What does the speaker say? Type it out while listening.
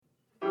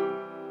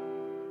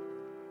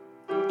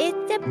It's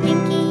the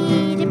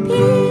Pinky the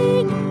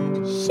Pig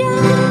Show.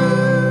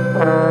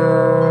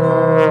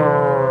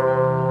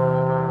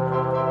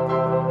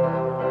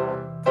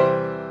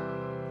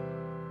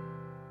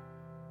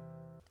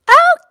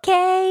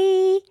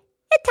 Okay,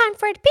 it's time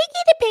for the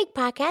Pinky the Pig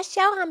podcast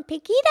show. I'm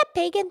Pinky the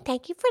Pig, and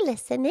thank you for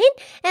listening.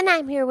 And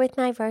I'm here with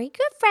my very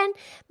good friend,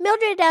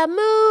 Mildred the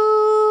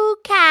Moo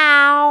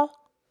Cow.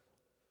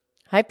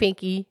 Hi,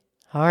 Pinky.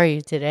 How are you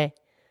today?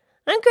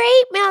 I'm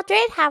great,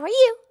 Mildred. How are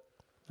you?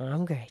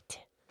 I'm great.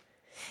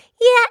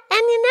 Yeah, and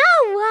you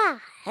know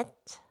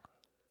what?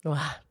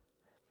 Wow.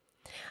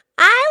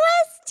 I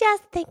was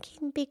just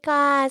thinking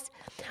because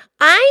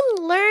I'm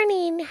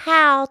learning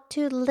how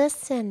to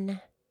listen.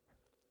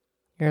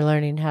 You're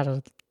learning how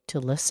to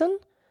listen?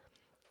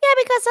 Yeah,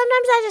 because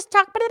sometimes I just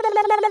talk. I'm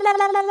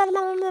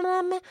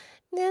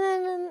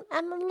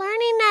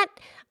learning that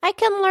I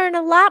can learn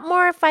a lot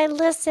more if I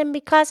listen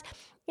because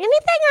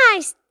anything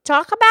I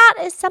talk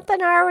about is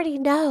something I already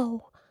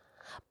know.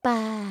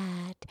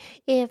 But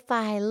if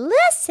I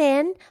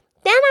listen,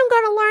 then I'm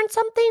going to learn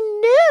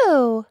something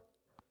new.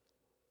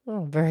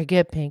 Oh, very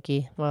good,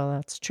 Pinky. Well,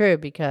 that's true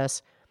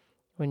because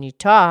when you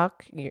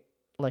talk,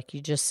 like you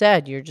just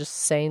said, you're just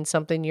saying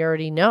something you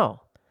already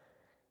know.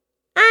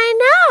 I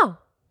know.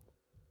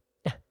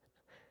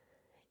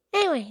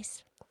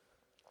 Anyways,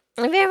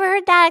 have you ever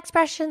heard that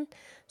expression?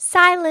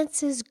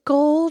 Silence is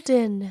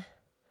golden.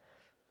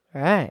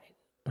 Right.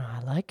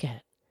 I like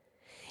it.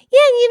 Yeah,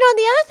 and you know,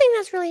 the other thing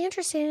that's really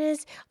interesting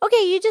is,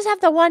 okay, you just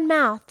have the one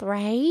mouth,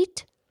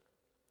 right?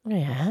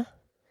 Yeah.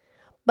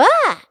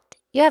 But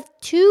you have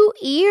 2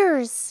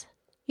 ears.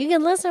 You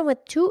can listen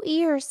with 2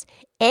 ears.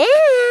 And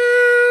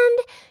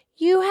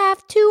you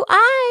have 2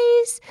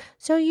 eyes,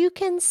 so you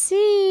can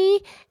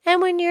see.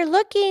 And when you're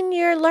looking,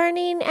 you're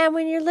learning. And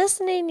when you're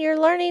listening, you're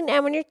learning.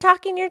 And when you're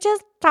talking, you're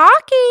just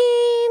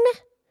talking.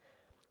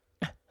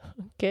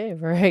 Okay,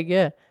 very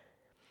good.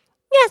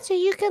 Yeah, so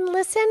you can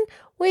listen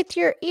with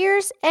your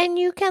ears and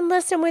you can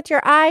listen with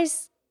your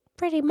eyes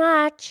pretty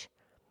much.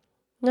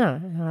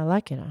 No, I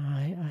like it.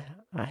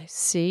 I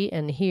see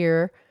and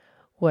hear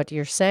what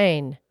you're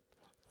saying.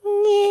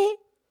 Yeah.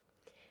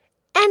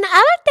 And the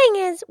other thing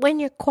is when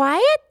you're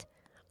quiet,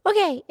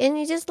 okay, and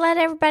you just let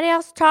everybody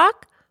else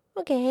talk,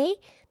 okay,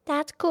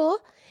 that's cool.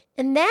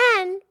 And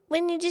then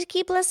when you just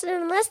keep listening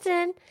and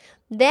listening,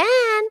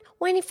 then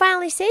when you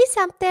finally say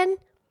something,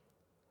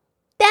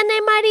 then they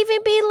might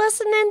even be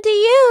listening to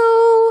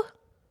you.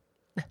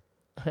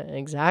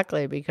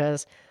 Exactly,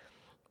 because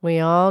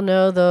we all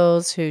know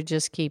those who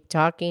just keep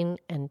talking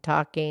and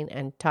talking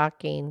and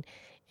talking,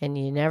 and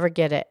you never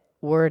get a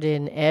word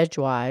in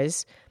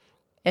edgewise.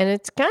 And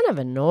it's kind of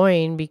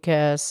annoying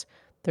because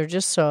they're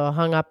just so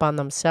hung up on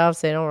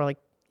themselves. They don't really,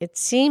 it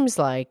seems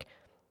like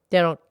they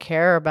don't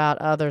care about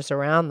others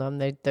around them.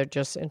 They're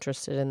just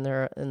interested in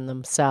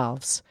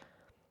themselves.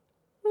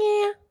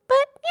 Yeah,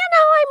 but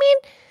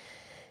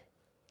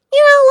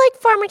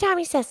like Farmer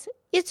Tommy says,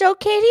 it's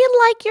okay to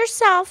like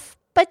yourself,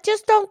 but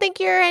just don't think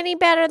you're any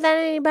better than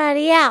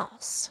anybody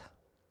else.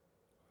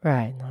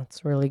 Right.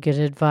 That's really good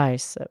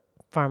advice that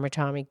Farmer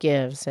Tommy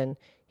gives, and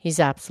he's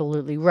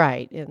absolutely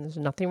right. And there's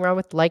nothing wrong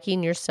with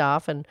liking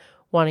yourself and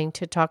wanting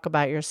to talk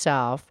about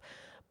yourself,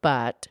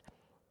 but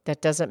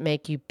that doesn't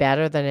make you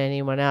better than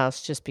anyone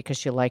else just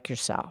because you like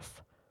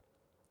yourself.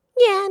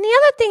 Yeah, and the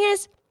other thing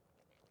is,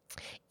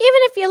 even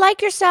if you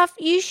like yourself,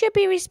 you should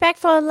be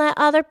respectful and let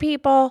other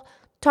people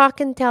talk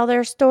and tell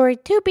their story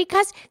too,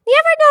 because you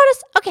ever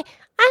notice,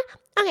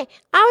 I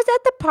was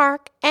at the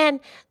park and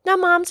the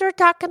moms were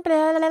talking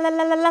blah, blah, blah,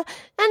 blah, blah,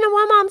 and the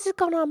one mom's just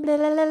going on blah,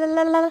 blah, blah,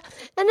 blah, blah,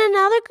 and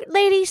another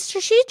lady,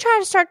 she tried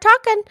to start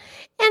talking,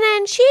 and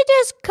then she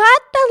just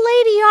cut the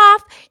lady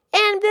off,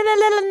 and blah, blah,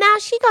 blah, blah, now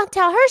she gonna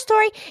tell her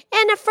story,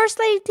 and the first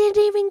lady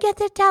didn't even get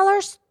to tell her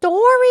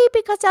story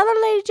because the other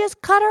lady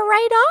just cut her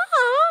right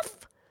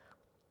off.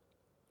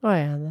 Oh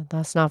yeah,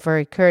 that's not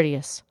very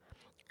courteous.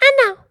 I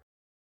know.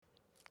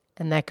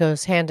 And that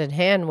goes hand in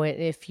hand with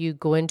if you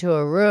go into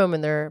a room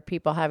and there are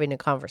people having a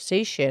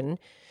conversation,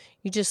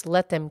 you just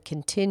let them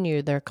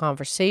continue their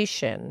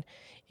conversation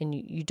and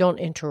you don't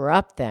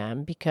interrupt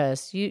them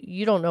because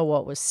you don't know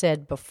what was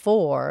said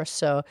before.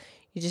 So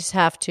you just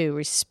have to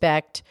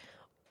respect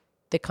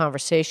the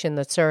conversation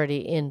that's already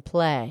in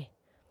play.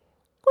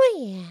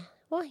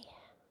 Well, yeah.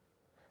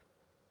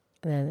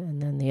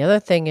 And then the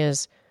other thing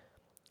is,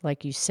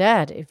 like you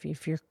said,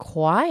 if you're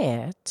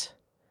quiet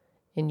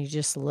and you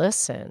just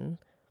listen,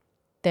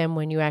 then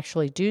when you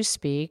actually do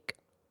speak,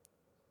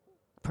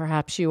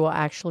 perhaps you will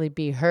actually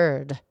be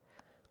heard.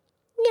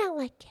 Yeah, I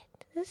like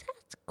it. That's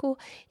cool.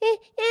 And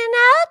the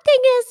other thing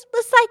is,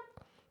 it's like,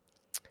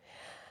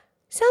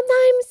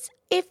 sometimes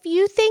if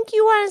you think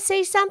you want to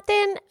say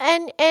something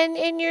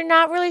and you're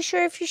not really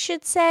sure if you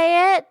should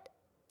say it,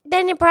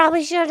 then you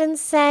probably shouldn't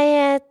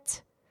say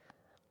it.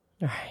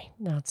 Right.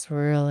 That's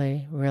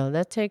really,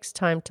 that takes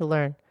time to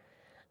learn.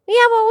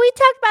 Yeah, well, we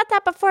talked about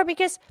that before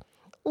because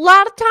a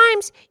lot of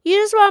times you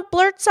just want to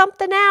blurt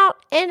something out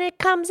and it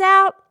comes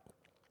out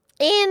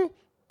and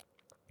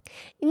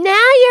now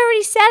you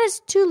already said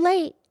it's too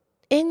late.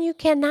 and you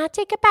cannot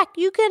take it back.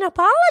 You can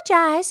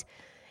apologize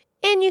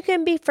and you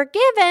can be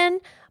forgiven,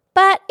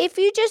 but if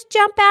you just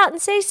jump out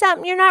and say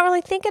something you're not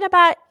really thinking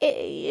about,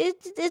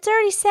 it's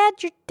already said.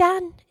 You're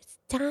done. It's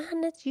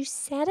done. You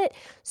said it.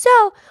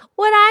 So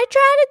what I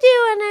try to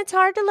do, and it's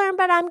hard to learn,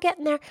 but I'm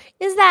getting there,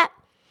 is that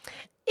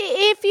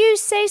if you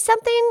say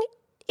something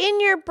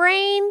in your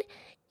brain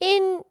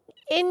and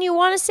you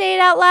want to say it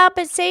out loud,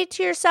 but say it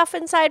to yourself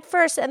inside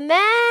first, and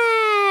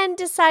then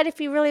decide if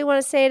you really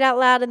want to say it out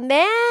loud, and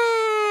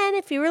then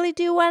if you really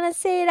do want to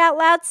say it out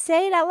loud,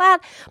 say it out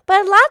loud.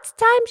 But lots of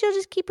times you'll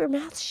just keep your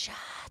mouth shut.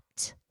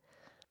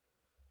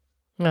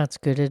 That's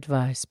good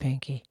advice,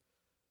 Pinky.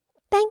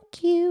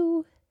 Thank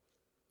you.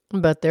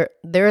 But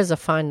there is a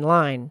fine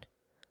line.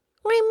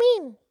 What do you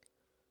mean?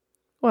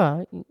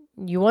 Well,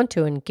 you want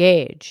to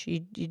engage.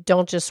 You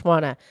don't just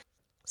want to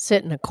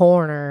sit in a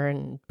corner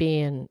and be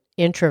an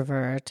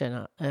introvert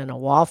and a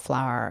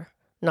wallflower,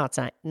 not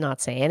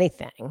say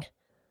anything.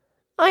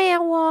 Oh yeah,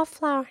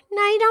 wallflower.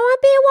 No, you don't want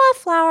to be a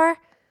wallflower.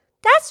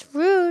 That's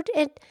rude.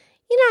 And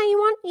you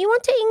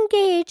want to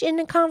engage in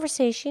a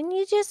conversation.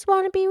 You just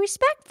want to be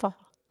respectful.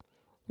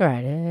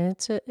 Right.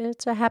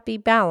 It's a happy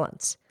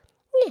balance.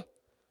 Yeah.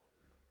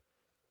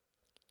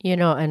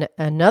 And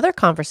another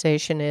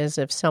conversation is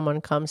if someone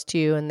comes to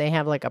you and they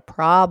have like a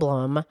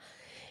problem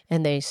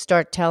and they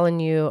start telling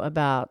you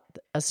about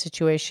a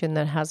situation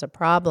that has a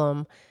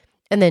problem,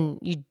 and then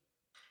you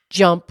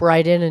jump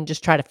right in and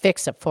just try to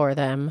fix it for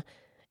them,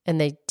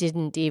 and you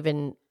didn't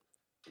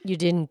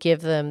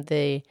give them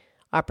the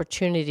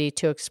opportunity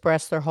to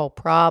express their whole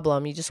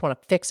problem. You just want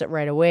to fix it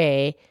right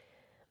away.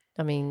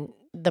 I mean,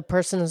 the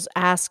person is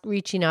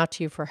reaching out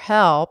to you for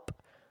help,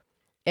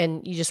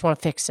 and you just want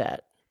to fix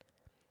it.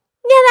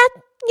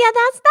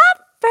 That's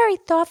not very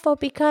thoughtful,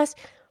 because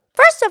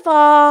first of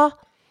all,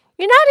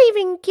 you're not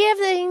even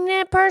giving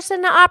that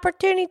person the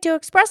opportunity to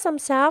express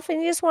themselves,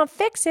 and you just want to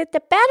fix it.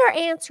 The better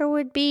answer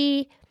would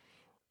be,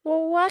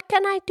 well, what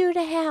can I do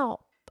to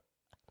help?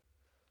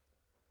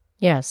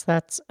 Yes,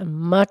 that's a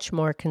much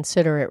more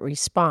considerate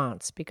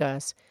response,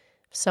 because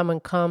if someone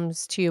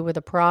comes to you with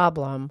a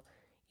problem,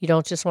 you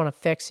don't just want to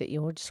fix it.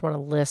 You just want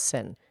to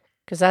listen,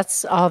 because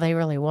that's all they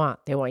really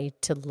want. They want you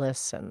to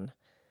listen.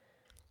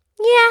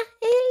 Yeah,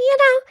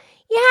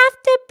 you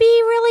have to be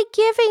really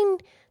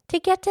giving to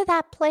get to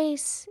that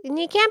place. And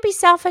you can't be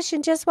selfish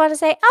and just want to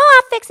say,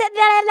 oh, I'll fix it,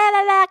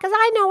 because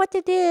I know what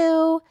to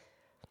do.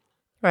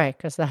 Right,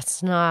 because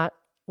that's not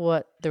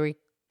the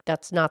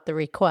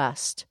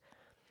request.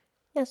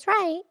 That's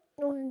right.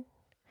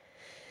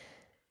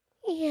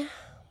 Yeah.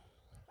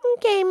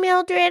 Okay,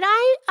 Mildred,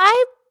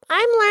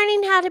 I'm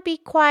learning how to be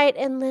quiet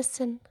and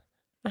listen.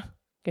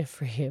 Good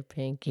for you,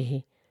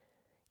 Pinky.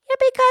 Yeah,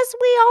 because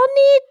we all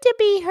need to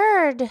be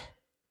heard.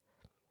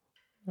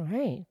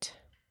 Right.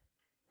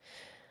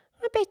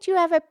 I bet you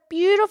have a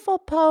beautiful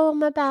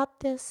poem about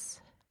this.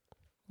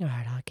 All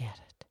right, I'll get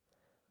it.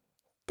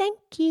 Thank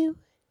you.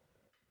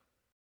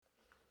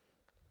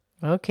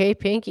 Okay,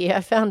 Pinky,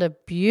 I found a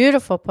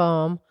beautiful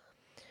poem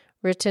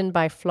written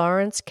by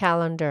Florence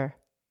Callender.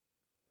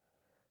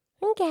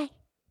 Okay.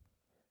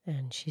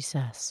 And she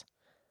says,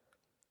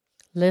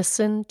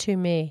 listen to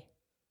me.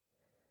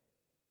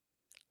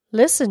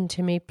 Listen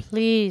to me,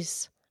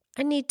 please.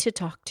 I need to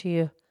talk to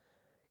you.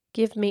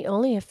 Give me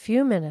only a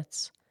few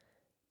minutes.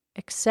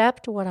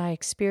 Accept what I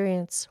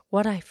experience,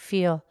 what I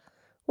feel,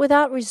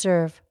 without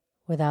reserve,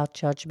 without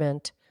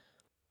judgment.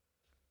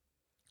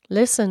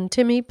 Listen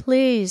to me,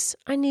 please.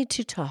 I need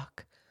to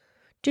talk.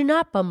 Do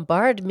not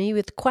bombard me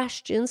with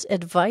questions,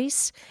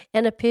 advice,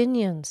 and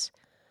opinions.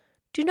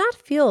 Do not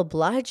feel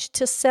obliged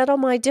to settle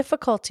my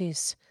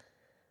difficulties.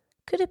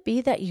 Could it be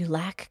that you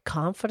lack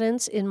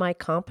confidence in my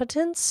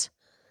competence?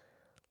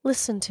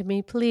 Listen to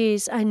me,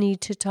 please. I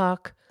need to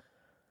talk.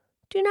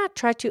 Do not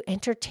try to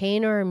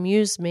entertain or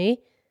amuse me.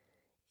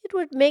 It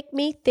would make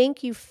me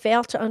think you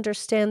fail to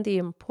understand the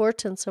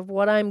importance of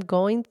what I'm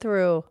going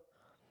through.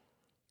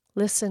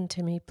 Listen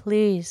to me,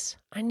 please.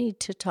 I need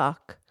to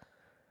talk.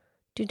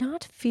 Do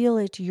not feel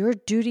it your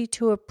duty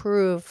to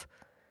approve.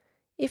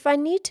 If I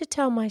need to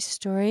tell my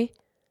story,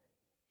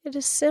 it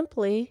is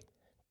simply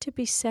to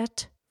be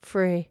set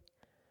free.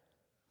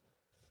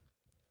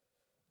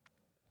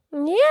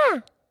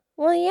 Yeah.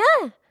 Well,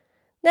 yeah.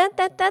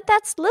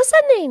 That's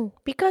listening,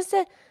 because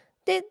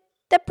the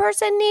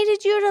person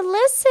needed you to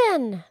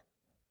listen.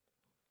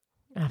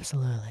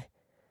 Absolutely.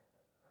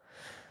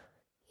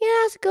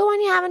 Yes, go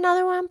on. You have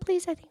another one,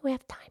 please. I think we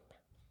have time.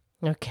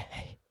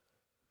 Okay.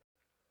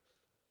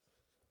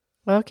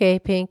 Okay,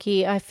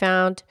 Pinky, I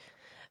found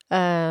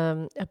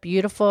a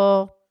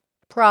beautiful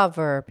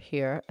proverb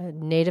here, a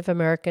Native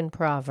American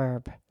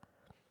proverb.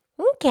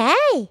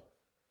 Okay.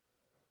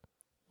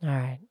 All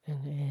right,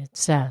 and it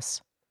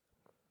says,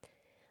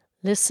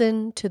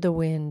 listen to the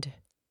wind,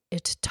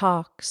 it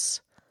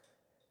talks.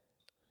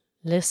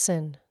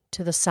 Listen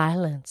to the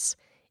silence,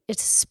 it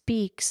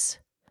speaks.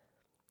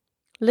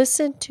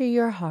 Listen to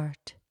your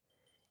heart,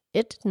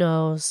 it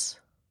knows.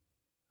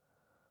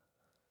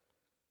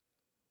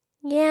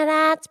 Yeah,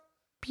 that's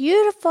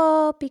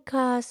beautiful,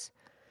 because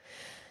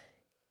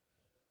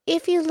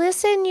if you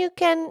listen, you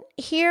can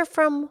hear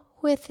from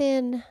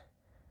within.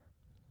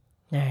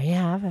 There you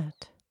have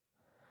it.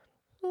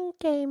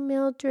 Okay,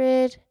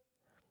 Mildred.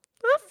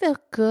 I feel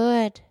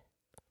good.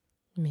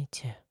 Me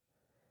too.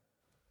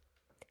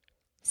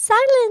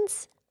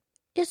 Silence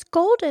is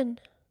golden.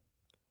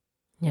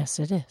 Yes,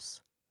 it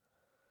is.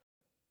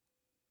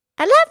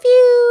 I love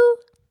you.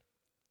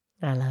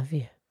 I love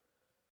you.